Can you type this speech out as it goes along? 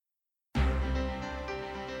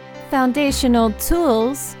Foundational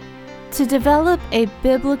tools to develop a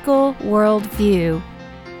biblical worldview.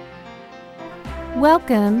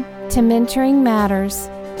 Welcome to Mentoring Matters,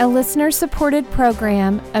 a listener-supported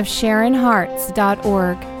program of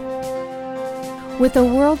SharonHearts.org. With the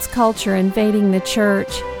world's culture invading the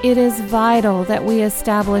church, it is vital that we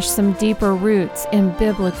establish some deeper roots in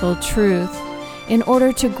biblical truth in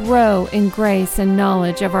order to grow in grace and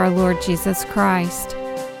knowledge of our Lord Jesus Christ.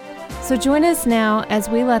 So join us now as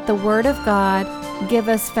we let the Word of God give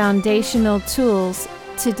us foundational tools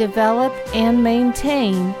to develop and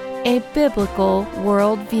maintain a biblical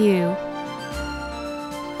worldview.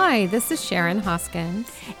 Hi, this is Sharon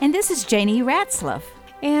Hoskins. And this is Janie Ratzlaff.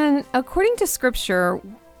 And according to Scripture,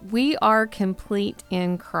 we are complete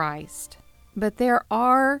in Christ. But there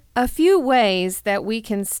are a few ways that we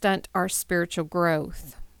can stunt our spiritual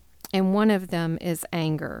growth. And one of them is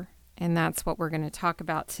anger. And that's what we're going to talk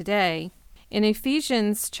about today. In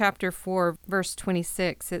Ephesians chapter 4, verse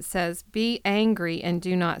 26, it says, "Be angry and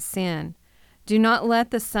do not sin. Do not let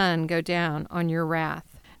the sun go down on your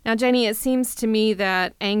wrath." Now, Jenny, it seems to me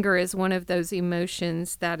that anger is one of those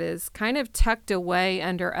emotions that is kind of tucked away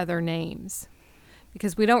under other names.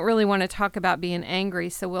 Because we don't really want to talk about being angry,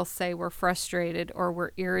 so we'll say we're frustrated or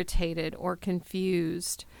we're irritated or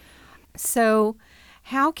confused. So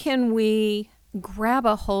how can we grab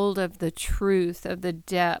a hold of the truth, of the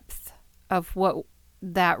depth of what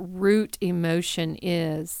that root emotion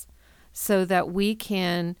is so that we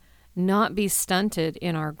can not be stunted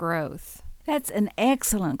in our growth? That's an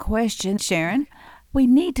excellent question, Sharon. We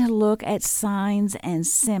need to look at signs and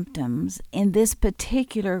symptoms in this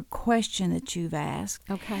particular question that you've asked.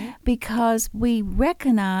 Okay. Because we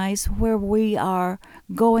recognize where we are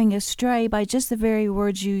going astray by just the very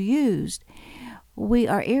words you used. We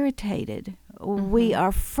are irritated. We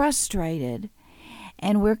are frustrated,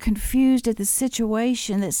 and we're confused at the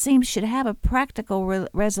situation that seems should have a practical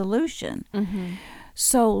resolution.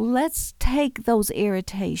 So let's take those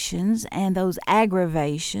irritations and those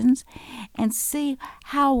aggravations and see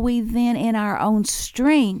how we then, in our own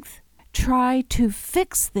strength, try to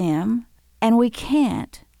fix them, and we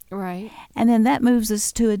can't. Right. And then that moves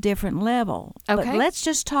us to a different level. Okay. But let's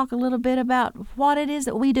just talk a little bit about what it is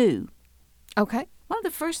that we do. Okay. One of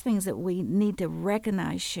the first things that we need to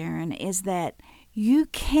recognize, Sharon, is that you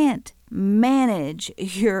can't manage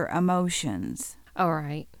your emotions. All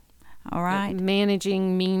right. All right?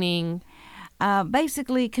 Managing meaning?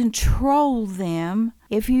 Basically control them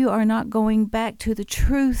if you are not going back to the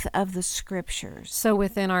truth of the Scriptures. So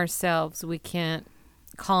within ourselves, we can't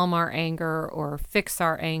calm our anger or fix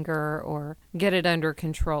our anger or get it under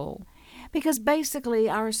control. Because basically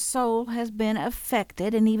our soul has been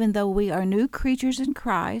affected, and even though we are new creatures in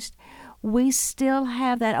Christ, we still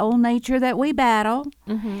have that old nature that we battle.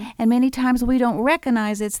 And many times we don't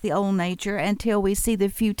recognize it's the old nature until we see the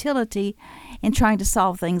futility in trying to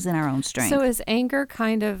solve things in our own strength. So is anger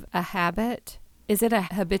kind of a habit? Is it a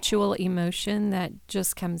habitual emotion that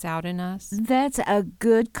just comes out in us? That's a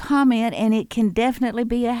good comment, and it can definitely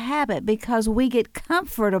be a habit because we get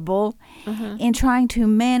comfortable in trying to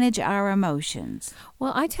manage our emotions.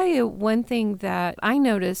 Well, I tell you one thing that I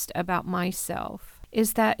noticed about myself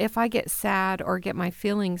is that if I get sad or get my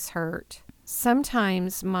feelings hurt,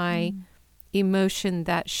 sometimes my emotion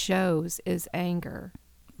that shows is anger.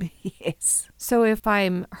 Yes. So if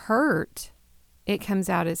I'm hurt, it comes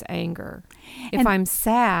out as anger. If I'm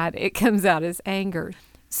sad, it comes out as anger.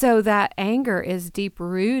 So that anger is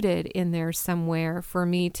deep-rooted in there somewhere for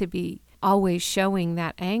me to be always showing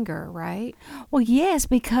that anger, right? Well, yes,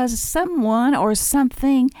 because someone or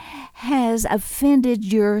something has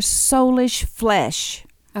offended your soulish flesh.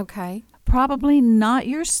 Okay. Probably not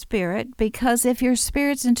your spirit, because if your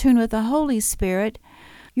spirit's in tune with the Holy Spirit,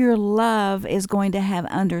 your love is going to have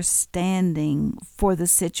understanding for the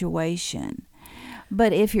situation.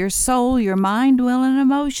 But if your soul, your mind, will, and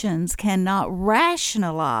emotions cannot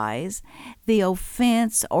rationalize the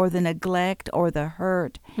offense or the neglect or the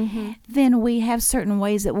hurt, then we have certain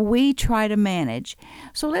ways that we try to manage.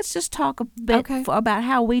 So let's just talk a bit about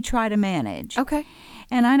how we try to manage. Okay.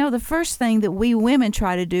 And I know the first thing that we women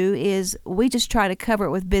try to do is we just try to cover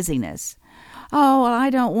it with busyness. Oh, well, I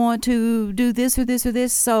don't want to do this or this or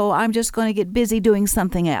this, so I'm just going to get busy doing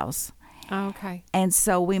something else. Okay. And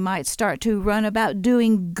so we might start to run about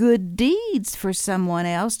doing good deeds for someone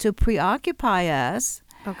else to preoccupy us.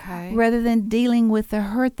 Okay. Rather than dealing with the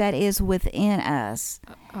hurt that is within us.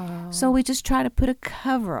 So we just try to put a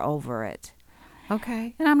cover over it.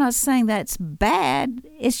 Okay. And I'm not saying that's bad.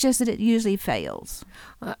 It's just that it usually fails.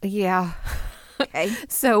 Yeah. Okay.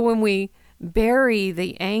 So when we bury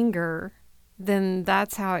the anger, then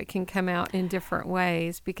that's how it can come out in different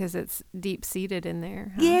ways because it's deep-seated in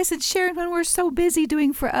there. Huh? Yes, and Sharon, when we're so busy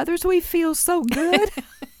doing for others, we feel so good.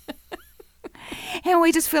 And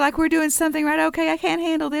we just feel like we're doing something right. Okay, I can't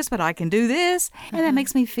handle this, but I can do this. And that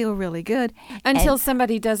makes me feel really good. Until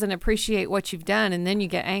somebody doesn't appreciate what you've done, and then you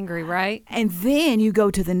get angry, right? And then you go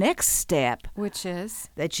to the next step. Which is?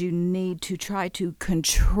 That you need to try to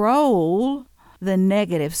control the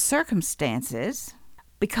negative circumstances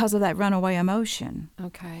because of that runaway emotion.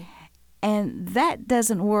 Okay. And that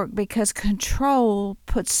doesn't work because control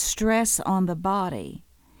puts stress on the body.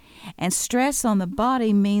 And stress on the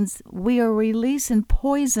body means we are releasing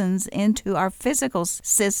poisons into our physical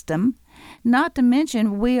system, not to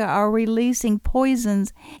mention we are releasing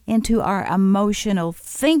poisons into our emotional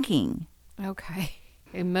thinking. Okay.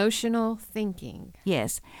 Emotional thinking.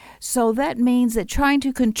 Yes. So that means that trying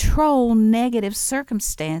to control negative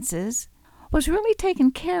circumstances was really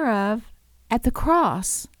taken care of at the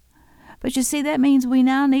cross. But you see, that means we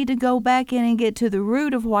now need to go back in and get to the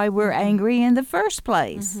root of why we're angry in the first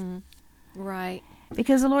place. Mm-hmm. Right.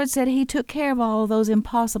 Because the Lord said He took care of all of those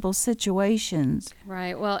impossible situations.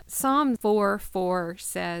 Right. Well, Psalm 4:4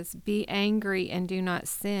 says, "Be angry and do not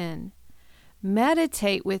sin.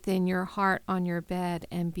 Meditate within your heart on your bed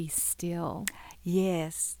and be still."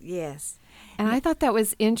 Yes, yes. And I thought that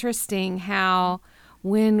was interesting how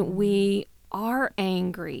when we are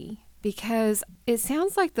angry, because it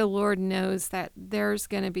sounds like the Lord knows that there's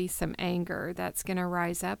going to be some anger that's going to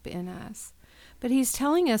rise up in us. But He's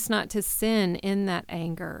telling us not to sin in that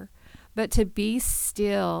anger, but to be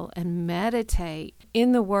still and meditate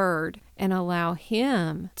in the Word and allow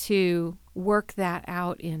Him to work that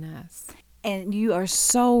out in us. And you are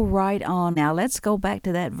so right on. Now let's go back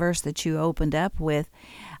to that verse that you opened up with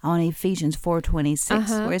on Ephesians 4:26,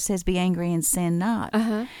 where it says, "Be angry and sin not."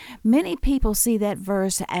 Many people see that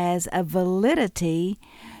verse as a validity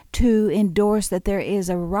to endorse that there is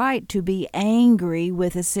a right to be angry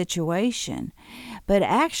with a situation. But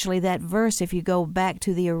actually that verse, if you go back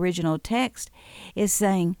to the original text, is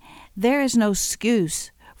saying there is no excuse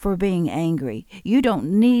for being angry. You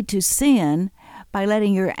don't need to sin by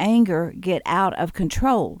letting your anger get out of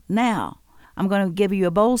control. Now, I'm going to give you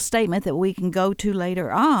a bold statement that we can go to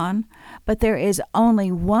later on, but there is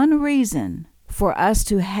only one reason for us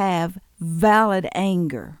to have valid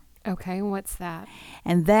anger. Okay, what's that?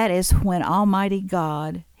 And that is when Almighty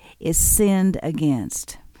God is sinned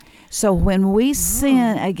against. So when we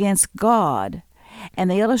sin against God,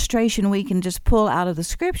 and the illustration we can just pull out of the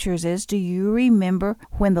scriptures is, do you remember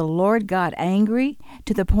when the Lord got angry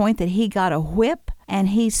to the point that He got a whip and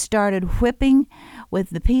He started whipping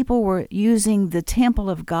with the people were using the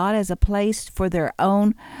temple of God as a place for their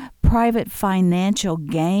own private financial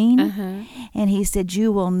gain? And He said,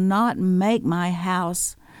 "You will not make my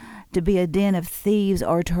house to be a den of thieves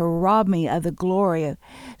or to rob me of the glory."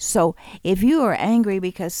 So if you are angry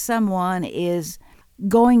because someone is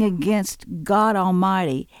going against God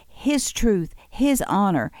Almighty, His truth, His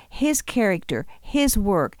honor, His character, His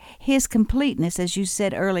work, His completeness, as you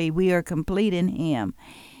said earlier, we are complete in Him,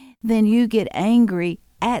 then you get angry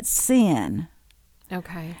at sin.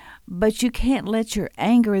 Okay. But you can't let your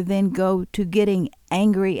anger then go to getting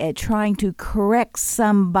angry at trying to correct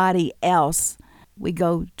somebody else. We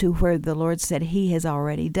go to where the Lord said He has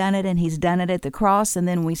already done it, and He's done it at the cross, and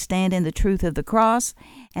then we stand in the truth of the cross,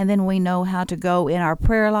 and then we know how to go in our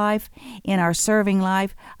prayer life, in our serving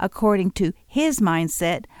life, according to His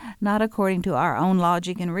mindset, not according to our own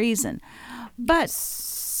logic and reason. But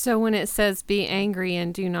so when it says be angry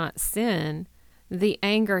and do not sin, the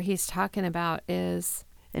anger He's talking about is...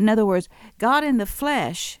 In other words, God in the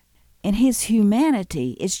flesh, in His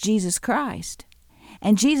humanity, is Jesus Christ.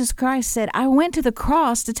 And Jesus Christ said, "I went to the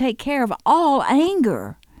cross to take care of all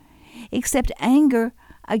anger, except anger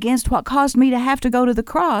against what caused me to have to go to the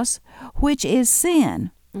cross, which is sin."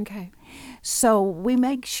 Okay. So we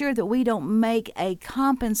make sure that we don't make a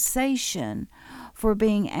compensation for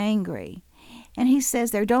being angry. And He says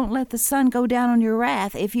there, don't let the sun go down on your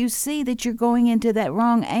wrath. If you see that you're going into that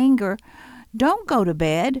wrong anger, don't go to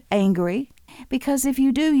bed angry. Because if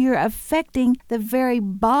you do, you're affecting the very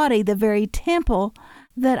body, the very temple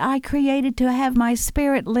that I created to have my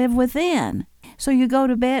spirit live within. So you go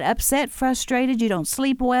to bed upset, frustrated, you don't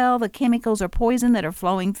sleep well, the chemicals are poison that are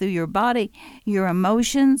flowing through your body, your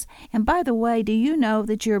emotions. And by the way, do you know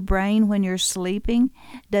that your brain, when you're sleeping,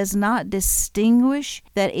 does not distinguish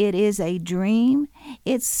that it is a dream?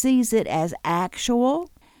 It sees it as actual.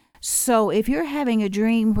 So if you're having a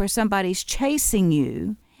dream where somebody's chasing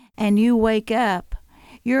you, and you wake up,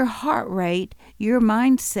 your heart rate, your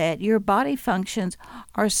mindset, your body functions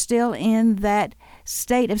are still in that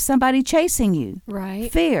state of somebody chasing you.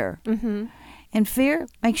 Right. Fear. Mm-hmm. And fear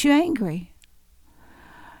makes you angry.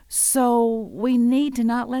 So we need to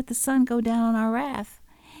not let the sun go down on our wrath.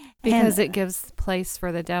 Because it gives place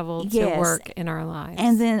for the devil to work in our lives.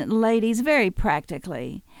 And then, ladies, very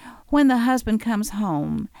practically, when the husband comes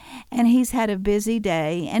home and he's had a busy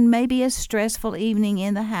day and maybe a stressful evening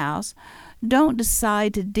in the house, don't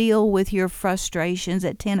decide to deal with your frustrations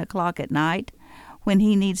at 10 o'clock at night when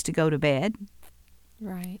he needs to go to bed.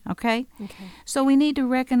 Right. Okay? So we need to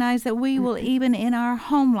recognize that we will, even in our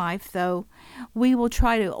home life, though, we will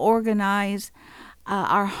try to organize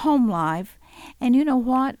our home life. And you know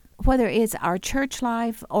what? Whether it's our church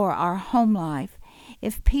life or our home life,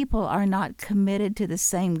 if people are not committed to the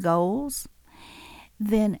same goals,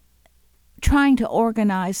 then trying to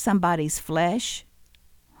organize somebody's flesh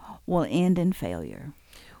will end in failure.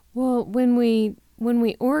 Well, when we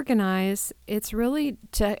organize, it's really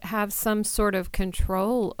to have some sort of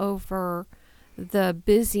control over the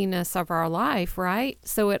busyness of our life, right?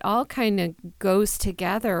 So it all kind of goes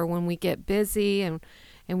together when we get busy and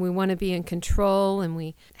we want to be in control, and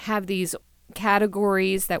we have these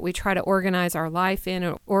categories that we try to organize our life in,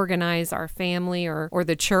 or organize our family or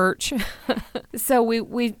the church. So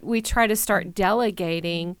we try to start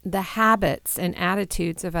delegating the habits and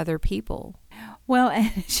attitudes of other people. Well,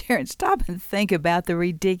 and Sharon, stop and think about the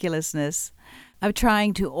ridiculousness of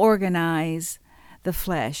trying to organize the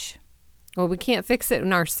flesh. Well, we can't fix it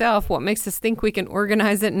in ourselves. What makes us think we can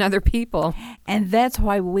organize it in other people? And that's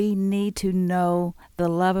why we need to know the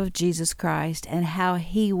love of Jesus Christ and how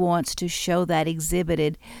he wants to show that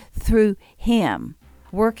exhibited through him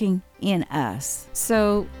working in us.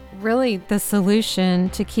 So really the solution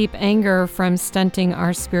to keep anger from stunting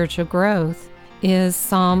our spiritual growth is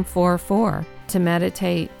Psalm 4:4, to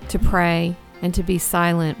meditate, to pray, and to be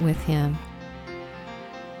silent with him.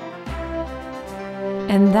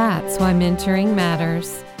 And that's why mentoring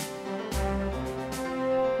matters.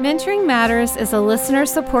 Mentoring Matters is a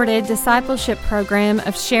listener-supported discipleship program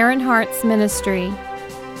of Sharon Hart's ministry.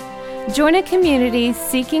 Join a community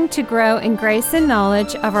seeking to grow in grace and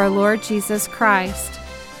knowledge of our Lord Jesus Christ,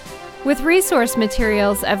 with resource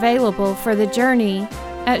materials available for the journey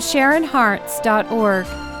at sharonharts.org.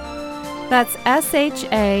 That's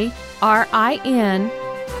SHARIN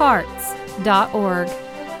hearts.org.